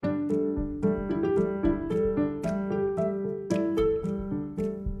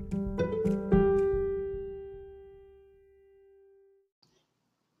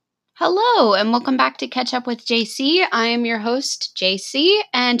Hello, and welcome back to Catch Up with JC. I am your host, JC,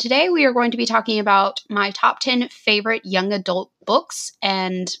 and today we are going to be talking about my top 10 favorite young adult books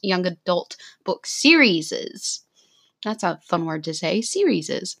and young adult book series. That's a fun word to say,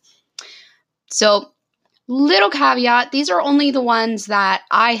 series. So, little caveat, these are only the ones that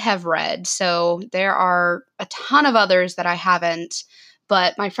I have read, so there are a ton of others that I haven't,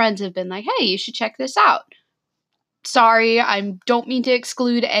 but my friends have been like, hey, you should check this out. Sorry, I don't mean to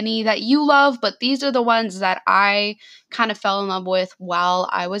exclude any that you love, but these are the ones that I kind of fell in love with while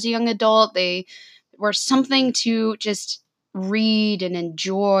I was a young adult. They were something to just read and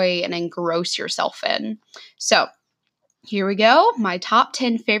enjoy and engross yourself in. So, here we go, my top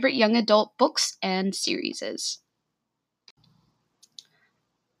 10 favorite young adult books and series.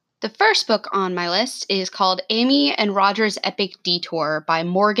 The first book on my list is called Amy and Roger's Epic Detour by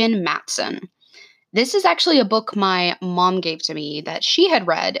Morgan Matson. This is actually a book my mom gave to me that she had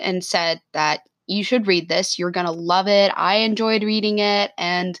read and said that you should read this. You're going to love it. I enjoyed reading it.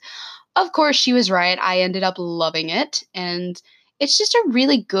 And of course, she was right. I ended up loving it. And it's just a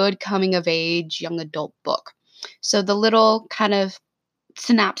really good coming of age young adult book. So the little kind of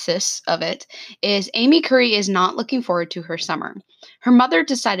synopsis of it is Amy Curry is not looking forward to her summer. Her mother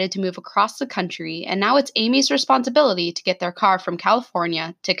decided to move across the country, and now it's Amy's responsibility to get their car from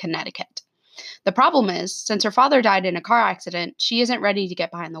California to Connecticut. The problem is, since her father died in a car accident, she isn't ready to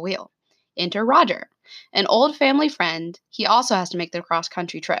get behind the wheel. Enter Roger, an old family friend. He also has to make the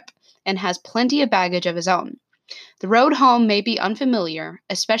cross-country trip and has plenty of baggage of his own. The road home may be unfamiliar,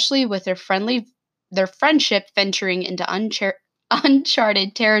 especially with their friendship venturing into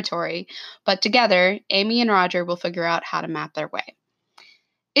uncharted territory, but together, Amy and Roger will figure out how to map their way.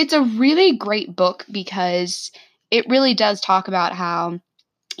 It's a really great book because it really does talk about how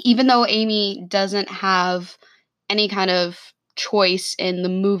even though Amy doesn't have any kind of choice in the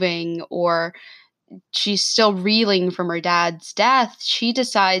moving or she's still reeling from her dad's death, she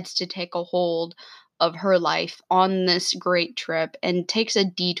decides to take a hold of her life on this great trip and takes a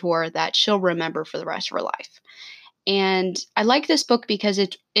detour that she'll remember for the rest of her life. And I like this book because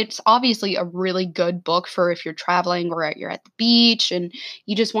it's obviously a really good book for if you're traveling or you're at the beach and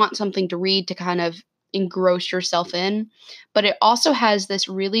you just want something to read to kind of engross yourself in. But it also has this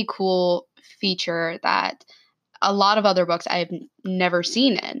really cool feature that a lot of other books I've never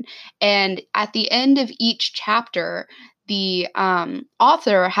seen in. And at the end of each chapter, the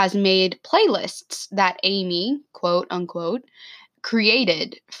author has made playlists that Amy, quote unquote,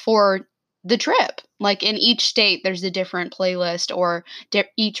 created for the trip. Like in each state, there's a different playlist, or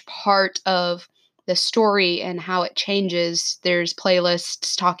each part of the story and how it changes. There's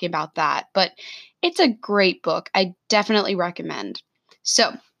playlists talking about that. But it's a great book. I definitely recommend.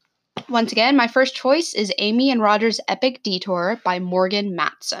 So, once again, my first choice is Amy and Roger's Epic Detour by Morgan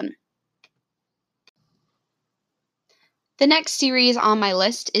Matson. The next series on my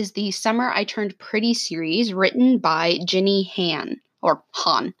list is the Summer I Turned Pretty series, written by Jenny Han.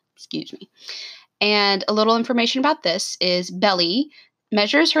 And a little information about this is Belly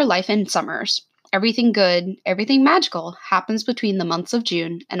measures her life in summers. Everything good, everything magical happens between the months of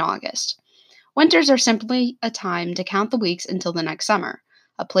June and August. Winters are simply a time to count the weeks until the next summer,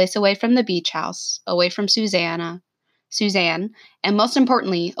 a place away from the beach house, away from Suzanne, and most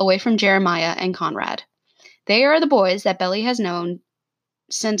importantly, away from Jeremiah and Conrad. They are the boys that Belly has known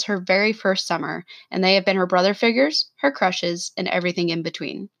since her very first summer, and they have been her brother figures, her crushes, and everything in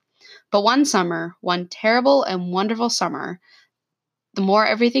between. But one summer, one terrible and wonderful summer, the more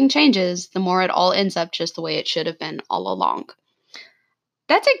everything changes, the more it all ends up just the way it should have been all along.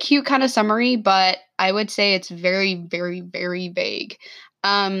 That's a cute kind of summary, but I would say it's very, very, very vague.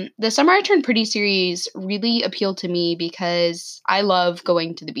 The Summer I Turned Pretty series really appealed to me because I love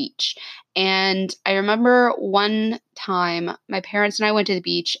going to the beach. And I remember one time my parents and I went to the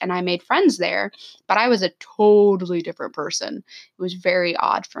beach and I made friends there, but I was a totally different person. It was very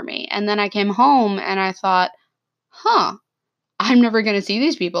odd for me. And then I came home and I thought, I'm never going to see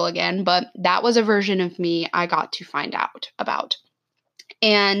these people again. But that was a version of me I got to find out about.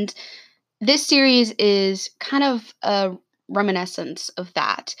 And this series is kind of a reminiscence of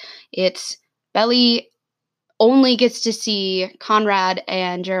that. It's Belly only gets to see Conrad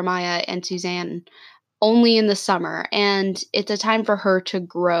and Jeremiah and Suzanne only in the summer, and it's a time for her to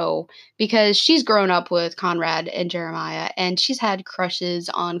grow because she's grown up with Conrad and Jeremiah, and she's had crushes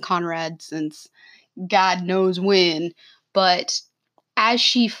on Conrad since God knows when. But as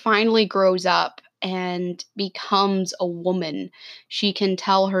she finally grows up and becomes a woman, she can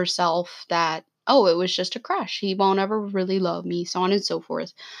tell herself that, oh, it was just a crush. He won't ever really love me, so on and so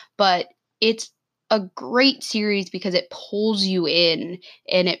forth. But it's a great series because it pulls you in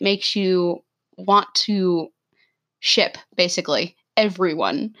and it makes you want to ship basically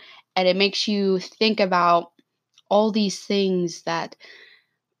everyone. And it makes you think about all these things that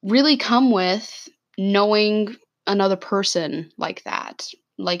really come with knowing another person like that.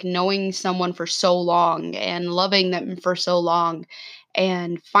 Like knowing someone for so long and loving them for so long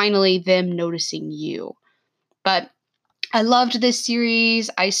and finally them noticing you. But I loved this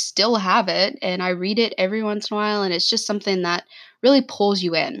series. I still have it and I read it every once in a while and it's just something that really pulls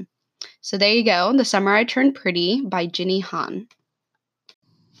you in. So there you go, The Summer I Turned Pretty by Ginny Han.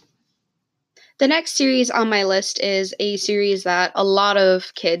 The next series on my list is a series that a lot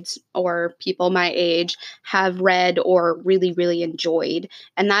of kids or people my age have read or really, really enjoyed,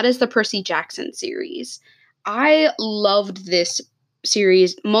 and that is the Percy Jackson series. I loved this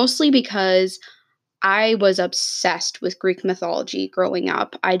series mostly because I was obsessed with Greek mythology growing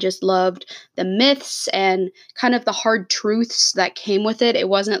up. I just loved the myths and kind of the hard truths that came with it. It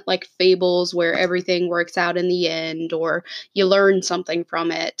wasn't like fables where everything works out in the end or you learn something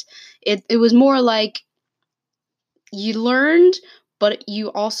from it. It was more like you learned, but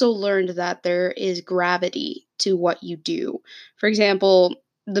you also learned that there is gravity to what you do. For example,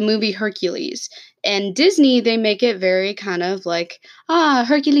 the movie Hercules. And Disney, they make it very kind of like,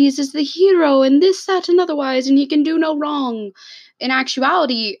 Hercules is the hero, and this, that, and otherwise, and he can do no wrong. In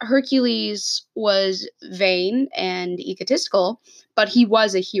actuality, Hercules was vain and egotistical, but he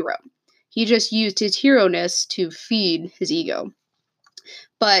was a hero. He just used his hero-ness to feed his ego.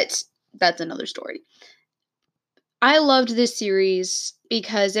 But that's another story. I loved this series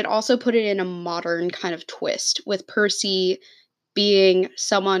because it also put it in a modern kind of twist with Percy being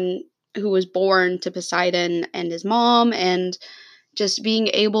someone who was born to Poseidon and his mom, and just being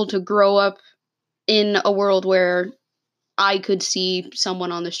able to grow up in a world where I could see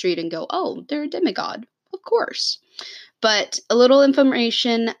someone on the street and go, oh, they're a demigod. Of course. But a little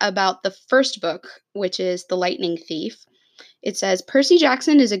information about the first book, which is The Lightning Thief. It says Percy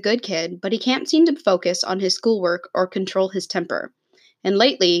Jackson is a good kid, but he can't seem to focus on his schoolwork or control his temper. And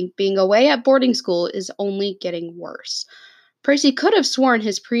lately, being away at boarding school is only getting worse. Percy could have sworn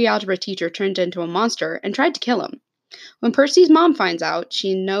his pre-algebra teacher turned into a monster and tried to kill him. When Percy's mom finds out,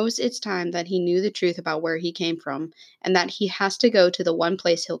 she knows it's time that he knew the truth about where he came from and that he has to go to the one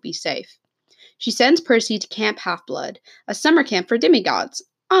place he'll be safe. She sends Percy to Camp Half-Blood, a summer camp for demigods,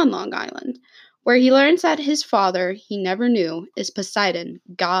 on Long Island, where he learns that his father, he never knew, is Poseidon,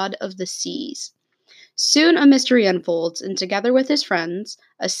 god of the seas. Soon a mystery unfolds, and together with his friends,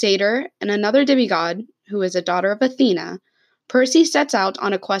 a satyr and another demigod, who is a daughter of Athena, Percy sets out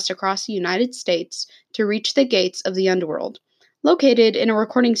on a quest across the United States to reach the gates of the underworld, located in a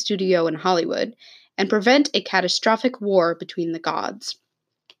recording studio in Hollywood, and prevent a catastrophic war between the gods.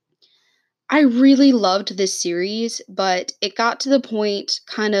 I really loved this series, but it got to the point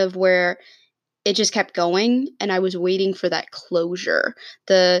kind of where it just kept going and I was waiting for that closure.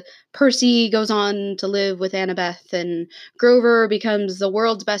 The Percy goes on to live with Annabeth and Grover becomes the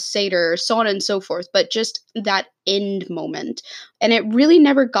world's best satyr, so on and so forth, but just that end moment. And it really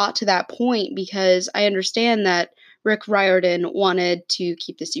never got to that point because I understand that Rick Riordan wanted to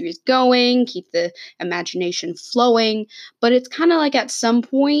keep the series going, keep the imagination flowing, but it's kind of like at some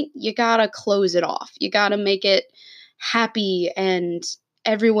point you gotta close it off. You gotta make it happy and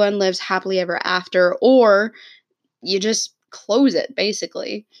everyone lives happily ever after, or you just close it,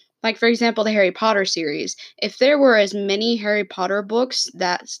 basically. Like, for example, the Harry Potter series. If there were as many Harry Potter books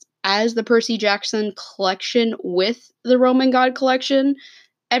that as the Percy Jackson collection with the Roman God collection,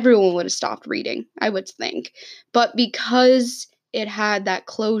 everyone would have stopped reading, I would think. But because it had that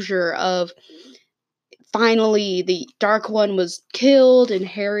closure of finally the Dark One was killed and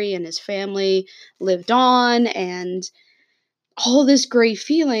Harry and his family lived on and all this great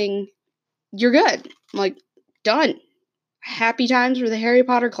feeling, you're good. Like, done. Happy times for the Harry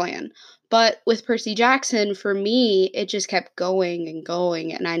Potter clan. But with Percy Jackson, for me, it just kept going and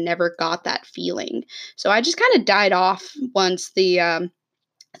going, and I never got that feeling. So I just kind of died off once the, I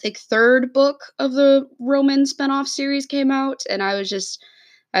think, third book of the Roman spinoff series came out, and I was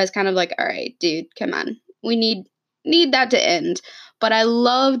kind of like, all right, dude, come on. We need that to end. But I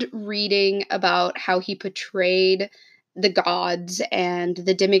loved reading about how he portrayed the gods and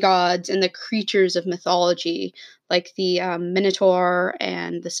the demigods and the creatures of mythology, like the Minotaur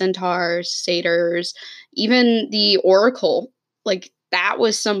and the centaurs, satyrs, even the Oracle. Like, that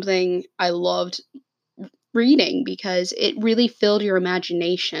was something I loved reading because it really filled your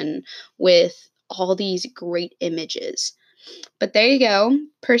imagination with all these great images. But there you go,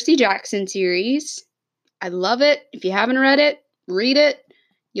 Percy Jackson series. I love it. If you haven't read it, read it.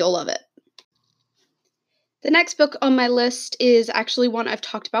 You'll love it. The next book on my list is actually one I've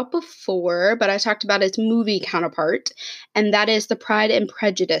talked about before, but I talked about its movie counterpart, and that is the Pride and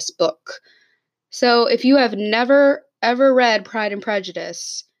Prejudice book. So, if you have never ever read Pride and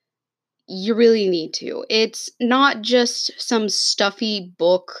Prejudice, you really need to. It's not just some stuffy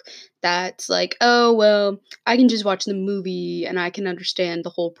book that's like, oh, well, I can just watch the movie and I can understand the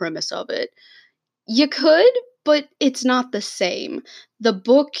whole premise of it. You could, but it's not the same. The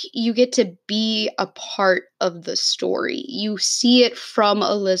book, you get to be a part of the story. You see it from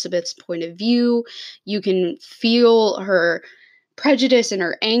Elizabeth's point of view. You can feel her prejudice and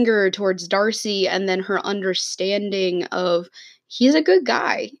her anger towards Darcy, and then her understanding of he's a good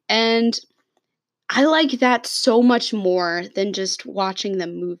guy. And I like that so much more than just watching the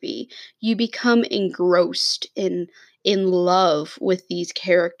movie. You become engrossed in love with these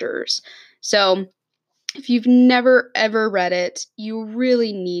characters. So, if you've never ever read it, you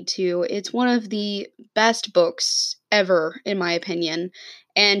really need to. It's one of the best books ever, in my opinion.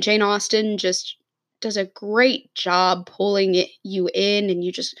 And Jane Austen just does a great job pulling you in, and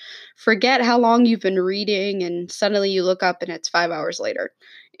you just forget how long you've been reading, and suddenly you look up and it's 5 hours later.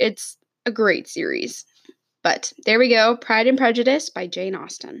 It's a great series. But there we go, Pride and Prejudice by Jane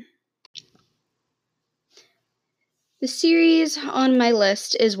Austen. The series on my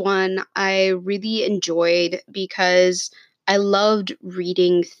list is one I really enjoyed because I loved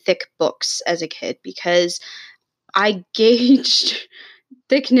reading thick books as a kid because I gauged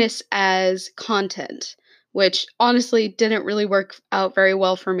thickness as content, which honestly didn't really work out very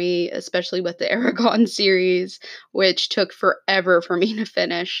well for me, especially with the Aragon series, which took forever for me to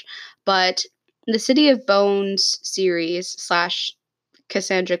finish. But the City of Bones series slash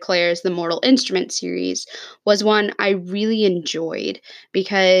Cassandra Clare's The Mortal Instrument series was one I really enjoyed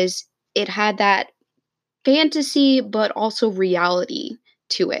because it had that fantasy but also reality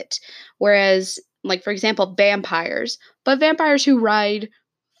to it. Whereas, like, for example, vampires, but vampires who ride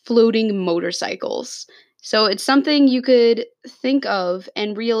floating motorcycles. So it's something you could think of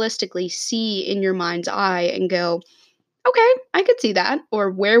and realistically see in your mind's eye and go, okay, I could see that.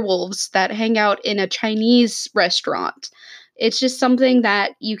 Or werewolves that hang out in a Chinese restaurant. It's just something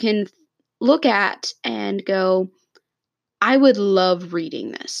that you can look at and go, I would love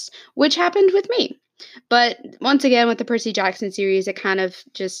reading this, which happened with me. But once again, with the Percy Jackson series, it kind of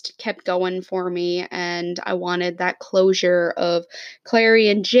just kept going for me, and I wanted that closure of Clary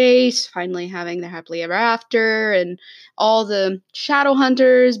and Jace finally having their happily ever after, and all the shadow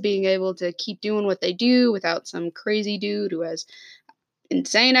hunters being able to keep doing what they do without some crazy dude who has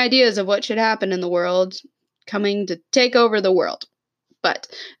insane ideas of what should happen in the world coming to take over the world. But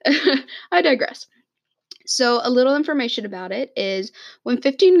I digress. So, a little information about it is when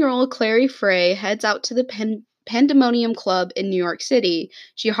 15-year-old Clary Frey heads out to the Pandemonium Club in New York City,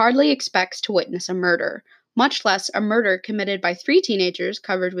 she hardly expects to witness a murder, much less a murder committed by three teenagers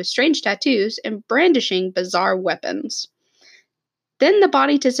covered with strange tattoos and brandishing bizarre weapons. Then the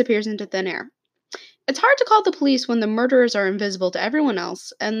body disappears into thin air. It's hard to call the police when the murderers are invisible to everyone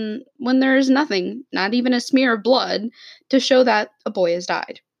else and when there is nothing, not even a smear of blood, to show that a boy has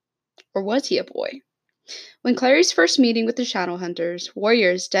died. Or was he a boy? When Clary's first meeting with the Shadowhunters,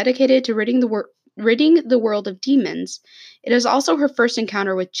 warriors dedicated to ridding the world of demons, it is also her first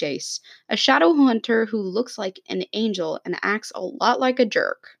encounter with Jace, a Shadowhunter who looks like an angel and acts a lot like a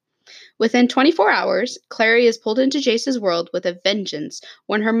jerk. Within 24 hours, Clary is pulled into Jace's world with a vengeance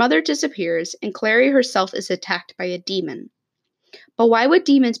when her mother disappears and Clary herself is attacked by a demon. But why would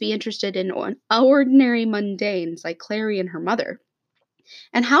demons be interested in ordinary mundanes like Clary and her mother?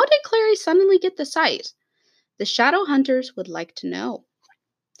 And how did Clary suddenly get the sight? The shadow hunters would like to know.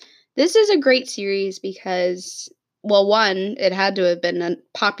 This is a great series because, well, one, it had to have been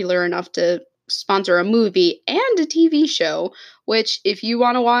popular enough to sponsor a movie and a TV show, which, if you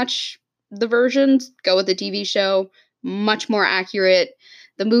want to watch the versions, go with the TV show. Much more accurate.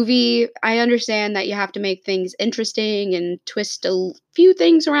 The movie, I understand that you have to make things interesting and twist a few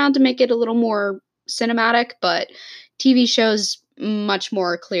things around to make it a little more cinematic, but TV shows much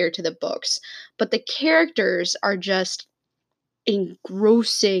more clear to the books. But the characters are just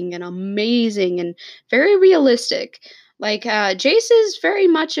engrossing and amazing and very realistic. Like, Jace is very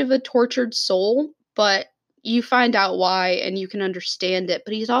much of a tortured soul, but you find out why and you can understand it.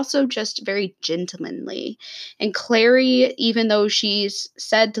 But he's also just very gentlemanly. And Clary, even though she's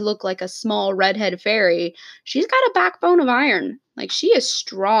said to look like a small redhead fairy, she's got a backbone of iron. Like, she is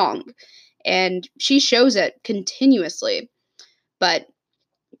strong. And she shows it continuously. But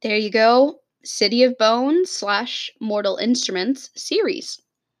there you go. City of Bones slash Mortal Instruments series.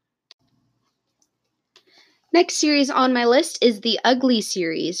 Next series on my list is the Ugly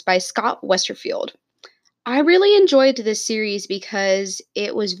series by Scott Westerfield. I really enjoyed this series because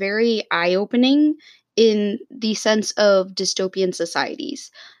it was very eye-opening in the sense of dystopian societies.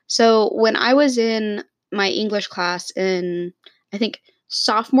 So when I was in my English class in, I think,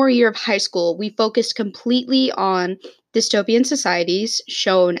 sophomore year of high school, we focused completely on dystopian societies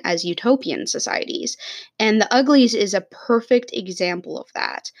shown as utopian societies. And The Uglies is a perfect example of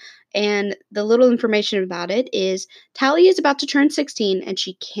that. And the little information about it is Tally is about to turn 16 and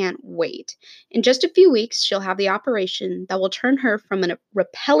she can't wait. In just a few weeks, she'll have the operation that will turn her from a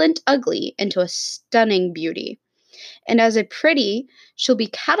repellent ugly into a stunning beauty. And as a pretty, she'll be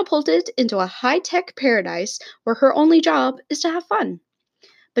catapulted into a high tech paradise where her only job is to have fun.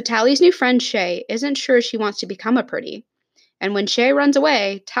 But Tally's new friend Shay isn't sure she wants to become a pretty. And when Shay runs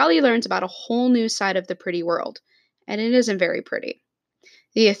away, Tally learns about a whole new side of the pretty world. And it isn't very pretty.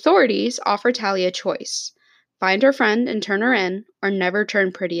 The authorities offer Tally a choice: find her friend and turn her in, or never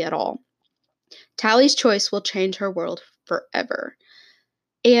turn pretty at all. Tally's choice will change her world forever.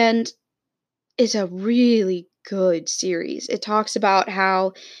 And it's a really good series. It talks about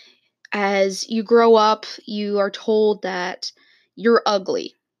how as you grow up, you are told that you're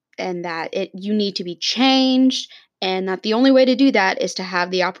ugly and that you need to be changed, and that the only way to do that is to have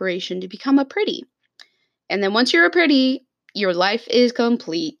the operation to become a pretty. And then once you're a pretty, your life is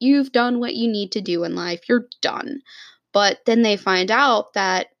complete. You've done what you need to do in life. You're done. But then they find out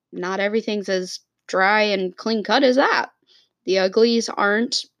that not everything's as dry and clean cut as that. The uglies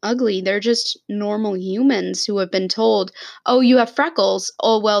aren't ugly. They're just normal humans who have been told, "Oh, you have freckles.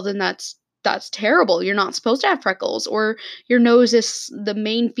 Oh, well then that's terrible. You're not supposed to have freckles." Or your nose is the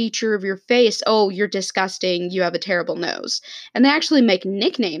main feature of your face. "Oh, you're disgusting. You have a terrible nose." And they actually make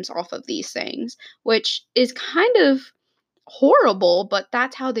nicknames off of these things, which is kind of horrible, but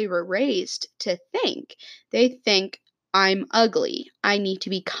that's how they were raised to think. They think, I'm ugly. I need to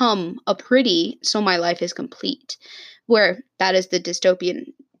become a pretty so my life is complete. Where that is the dystopian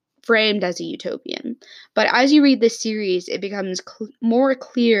framed as a utopian. But as you read this series, it becomes more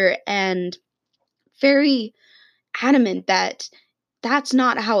clear and very adamant that that's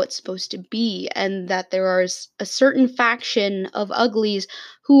not how it's supposed to be, and that there is a certain faction of uglies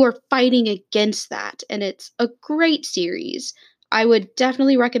who are fighting against that. And it's a great series. I would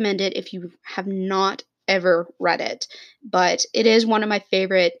definitely recommend it if you have not ever read it, but it is one of my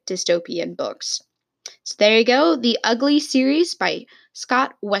favorite dystopian books. So there you go, The Ugly series by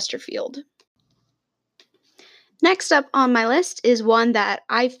Scott Westerfield. Next up on my list is one that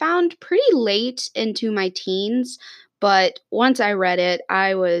I found pretty late into my teens, but once I read it,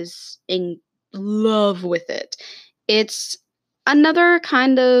 I was in love with it. It's another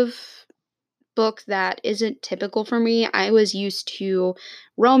kind of book that isn't typical for me. I was used to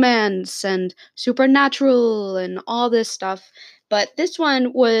romance and supernatural and all this stuff, but this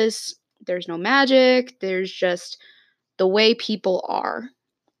one was there's no magic, there's just the way people are.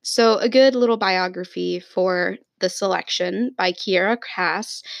 So, a good little biography for The Selection by Kiera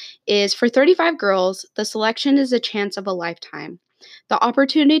Cass is for 35 girls, the selection is a chance of a lifetime. The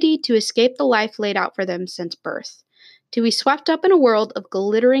opportunity to escape the life laid out for them since birth. To be swept up in a world of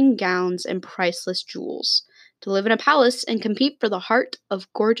glittering gowns and priceless jewels. To live in a palace and compete for the heart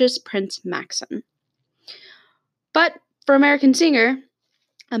of gorgeous Prince Maxim. But for America's singer,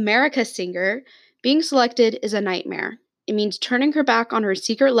 being selected is a nightmare. It means turning her back on her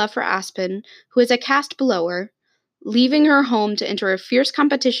secret love for Aspen, who is a caste below her, leaving her home to enter a fierce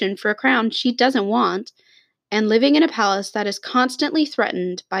competition for a crown she doesn't want, and living in a palace that is constantly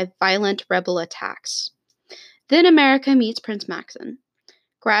threatened by violent rebel attacks. Then America meets Prince Maxon.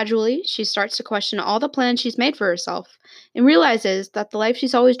 Gradually, she starts to question all the plans she's made for herself and realizes that the life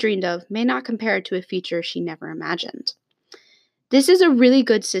she's always dreamed of may not compare to a future she never imagined. This is a really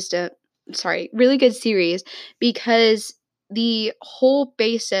good series because the whole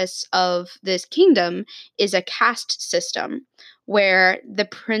basis of this kingdom is a caste system where the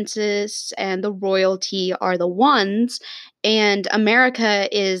princes and the royalty are the ones, and America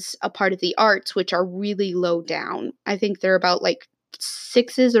is a part of the arts, which are really low down. I think they're about like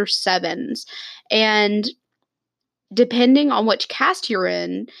sixes or sevens. And depending on which cast you're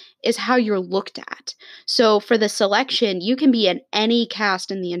in is how you're looked at. So for the selection, you can be in any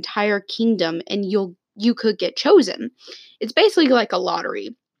cast in the entire kingdom and you could get chosen. It's basically like a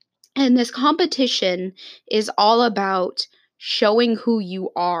lottery. And this competition is all about showing who you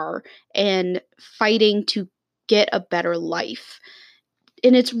are and fighting to get a better life.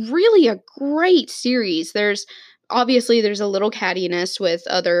 And it's really a great series. There's a little cattiness with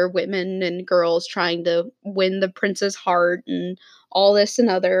other women and girls trying to win the prince's heart and all this and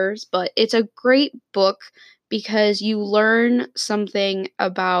others, but it's a great book because you learn something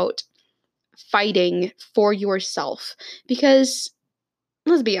about fighting for yourself. Because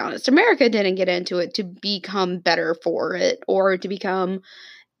let's be honest, America didn't get into it to become better for it or to become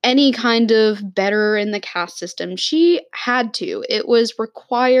any kind of better in the caste system. She had to. It was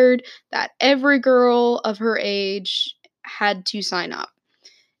required that every girl of her age had to sign up.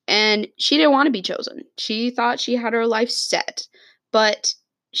 And she didn't want to be chosen. She thought she had her life set. But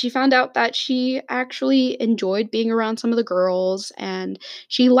she found out that she actually enjoyed being around some of the girls and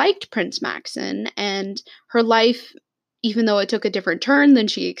she liked Prince Maxon, and her life, even though it took a different turn than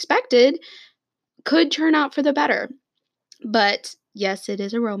she expected, could turn out for the better. But yes, it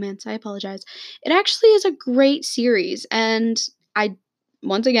is a romance. I apologize. It actually is a great series, and I,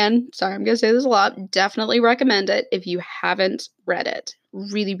 once again, sorry, I'm going to say this a lot, definitely recommend it if you haven't read it.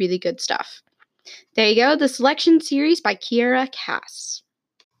 Really, really good stuff. There you go, the Selection series by Kiera Cass.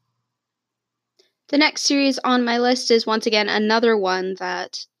 The next series on my list is once again another one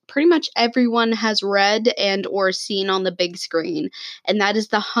that pretty much everyone has read and or seen on the big screen, and that is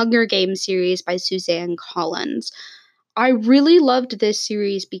the Hunger Games series by Suzanne Collins. I really loved this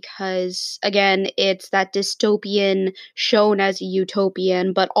series because, again, it's that dystopian shown as a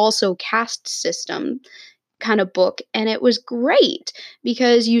utopian, but also caste system kind of book. And it was great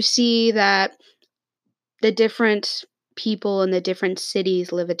because you see that the different people in the different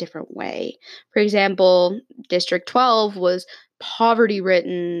cities live a different way. For example, District 12 was poverty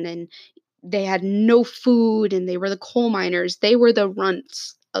ridden and they had no food and they were the coal miners. They were the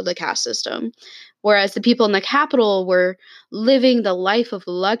runts of the caste system. Whereas the people in the capital were living the life of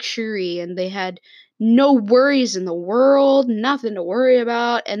luxury and they had no worries in the world, nothing to worry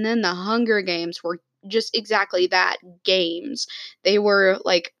about. And then the Hunger Games were just exactly that, games. They were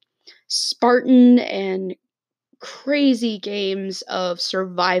like Spartan and crazy games of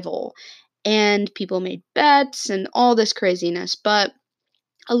survival. And people made bets and all this craziness. But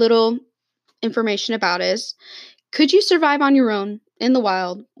a little information about is, could you survive on your own in the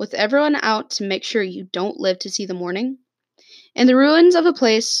wild with everyone out to make sure you don't live to see the morning? In the ruins of a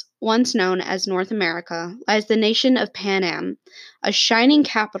place once known as North America lies the nation of Pan Am, a shining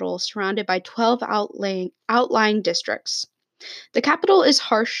capital surrounded by 12 outlying districts. The capital is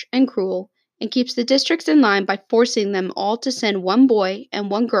harsh and cruel and keeps the districts in line by forcing them all to send one boy and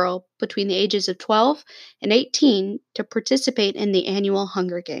one girl between the ages of 12 and 18 to participate in the annual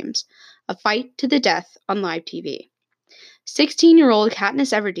Hunger Games, a fight to the death on live TV. 16-year-old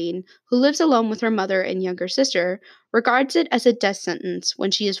Katniss Everdeen, who lives alone with her mother and younger sister, regards it as a death sentence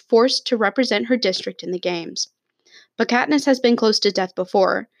when she is forced to represent her district in the games. But Katniss has been close to death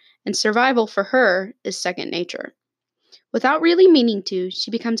before, and survival for her is second nature. Without really meaning to,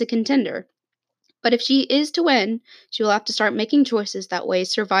 she becomes a contender. But if she is to win, she will have to start making choices that weigh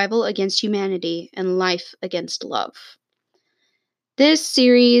survival against humanity and life against love. This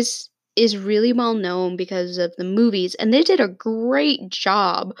series is really well known because of the movies, and they did a great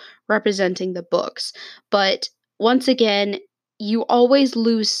job representing the books. But once again, you always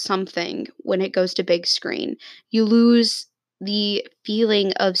lose something when it goes to big screen. You lose the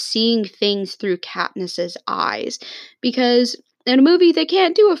feeling of seeing things through Katniss's eyes because in a movie they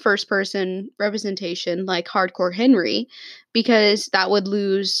can't do a first person representation like Hardcore Henry because that would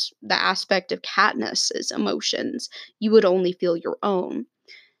lose the aspect of Katniss's emotions. You would only feel your own.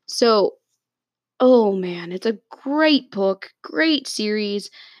 So, oh man, it's a great book, great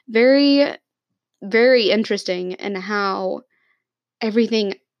series, very, very interesting in how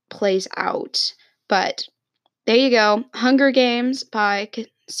everything plays out. But there you go, Hunger Games by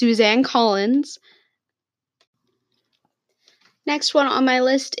Suzanne Collins. Next one on my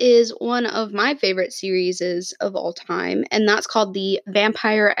list is one of my favorite series of all time, and that's called The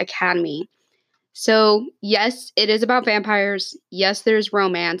Vampire Academy. So, yes, it is about vampires. Yes, there's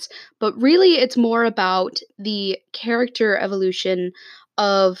romance, but really it's more about the character evolution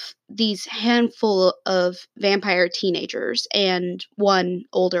of these handful of vampire teenagers and one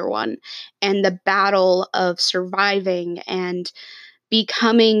older one, and the battle of surviving and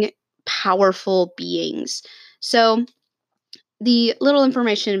becoming powerful beings. So, the little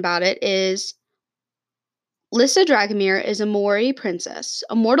information about it is Lissa Dragomir is a Maori princess,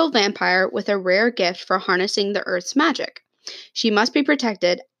 a mortal vampire with a rare gift for harnessing the earth's magic. She must be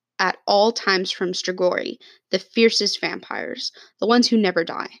protected at all times from Strigoi, the fiercest vampires, the ones who never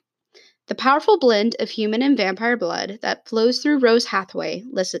die. The powerful blend of human and vampire blood that flows through Rose Hathaway,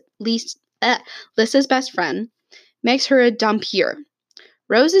 Lissa's best friend, makes her a dhampir.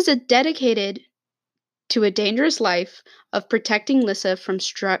 Rose is a dedicated to a dangerous life of protecting Lissa from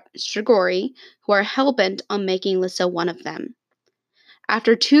Strigoi, who are hell-bent on making Lissa one of them.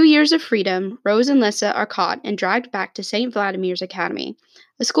 After 2 years of freedom, Rose and Lissa are caught and dragged back to St. Vladimir's Academy,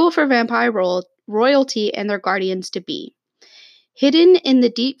 a school for vampire royalty and their guardians to be, hidden in the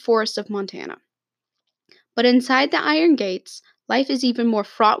deep forests of Montana. But inside the iron gates, life is even more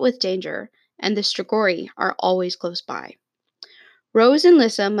fraught with danger, and the Strigoi are always close by. Rose and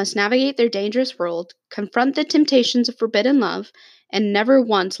Lissa must navigate their dangerous world, confront the temptations of forbidden love, and never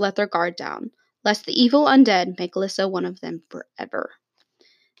once let their guard down, lest the evil undead make Lissa one of them forever.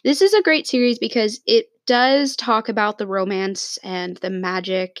 This is a great series because it does talk about the romance and the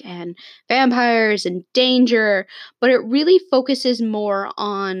magic and vampires and danger, but it really focuses more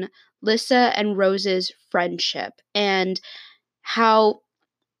on Lissa and Rose's friendship and how,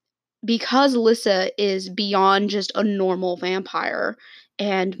 because Lissa is beyond just a normal vampire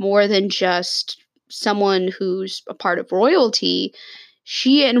and more than just someone who's a part of royalty,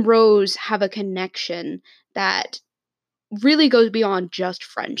 she and Rose have a connection that really goes beyond just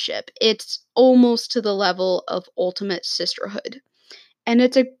friendship. It's almost to the level of ultimate sisterhood. And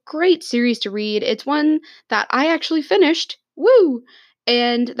it's a great series to read. It's one that I actually finished. Woo!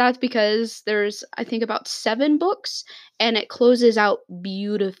 And that's because there's, I think, about 7 books, and it closes out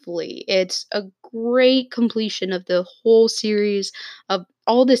beautifully. It's a great completion of the whole series, of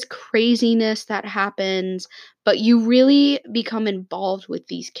all this craziness that happens, but you really become involved with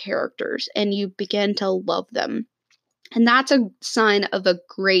these characters and you begin to love them. And that's a sign of a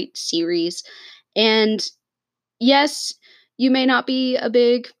great series. And yes, you may not be a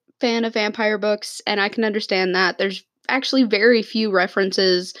big fan of vampire books, and I can understand that. There's actually very few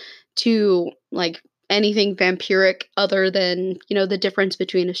references to like anything vampiric other than, the difference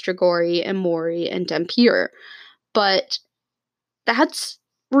between a Strigoi and Mori and Dhampir. But that's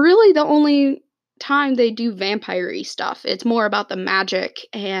really the only time they do vampire-y stuff. It's more about the magic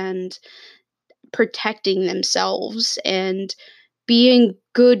and protecting themselves and being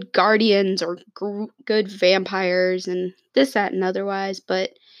good guardians or good vampires and this, that, and otherwise. But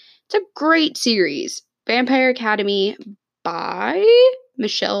it's a great series. Vampire Academy by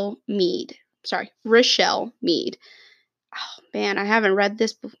Michelle Mead. Sorry, Rochelle Mead. Oh man, I haven't read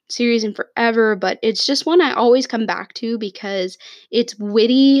this series in forever, but it's just one I always come back to because it's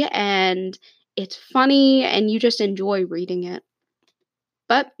witty and it's funny and you just enjoy reading it.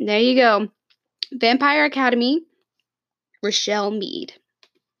 But there you go. Vampire Academy, Rochelle Mead.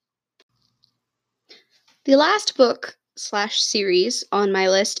 The last book slash series on my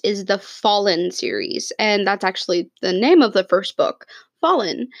list is the Fallen series, and that's actually the name of the first book,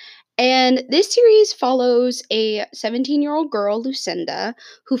 Fallen. And this series follows a 17-year-old girl, Lucinda,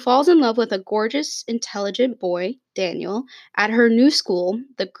 who falls in love with a gorgeous, intelligent boy, Daniel, at her new school,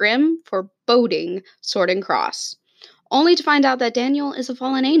 the grim, foreboding Sorting Cross, only to find out that Daniel is a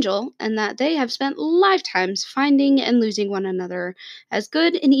fallen angel and that they have spent lifetimes finding and losing one another as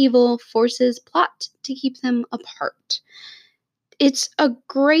good and evil forces plot to keep them apart. It's a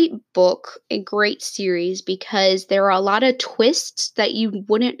great book, a great series, because there are a lot of twists that you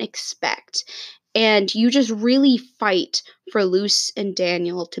wouldn't expect. And you just really fight for Luce and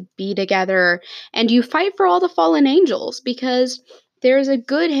Daniel to be together. And you fight for all the fallen angels because there's a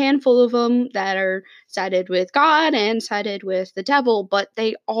good handful of them that are sided with God and sided with the devil, but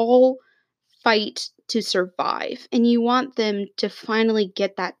they all fight to survive. And you want them to finally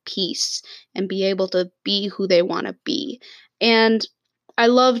get that peace and be able to be who they want to be. And I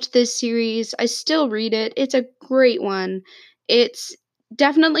loved this series. I still read it. It's a great one. It's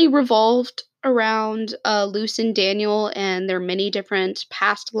definitely revolved around Luce and Daniel and their many different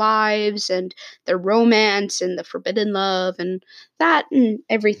past lives and their romance and the forbidden love and that and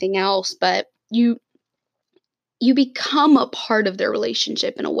everything else. But you become a part of their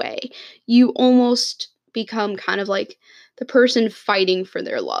relationship in a way. You almost become kind of like the person fighting for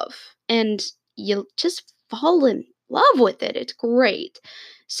their love. And you just fall in love with it. It's great.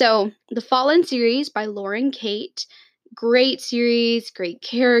 So, the Fallen series by Lauren Kate. Great series, great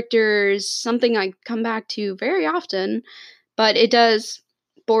characters, something I come back to very often, but it does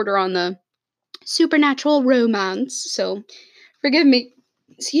border on the supernatural romance. So, forgive me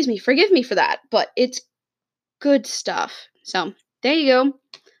for that, but it's good stuff. So, there you go.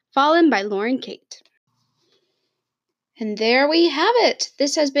 Fallen by Lauren Kate. And there we have it.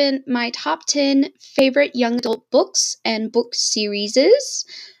 This has been my top 10 favorite young adult books and book series.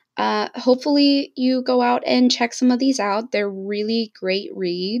 Hopefully, you go out and check some of these out. They're really great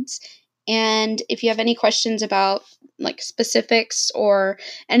reads. And if you have any questions about like specifics or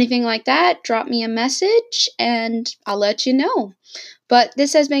anything like that, drop me a message and I'll let you know. But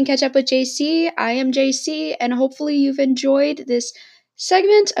this has been Catch Up with JC. I am JC, and hopefully you've enjoyed this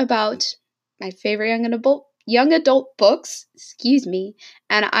segment about my favorite young adult young adult books, excuse me,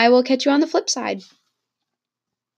 and I will catch you on the flip side.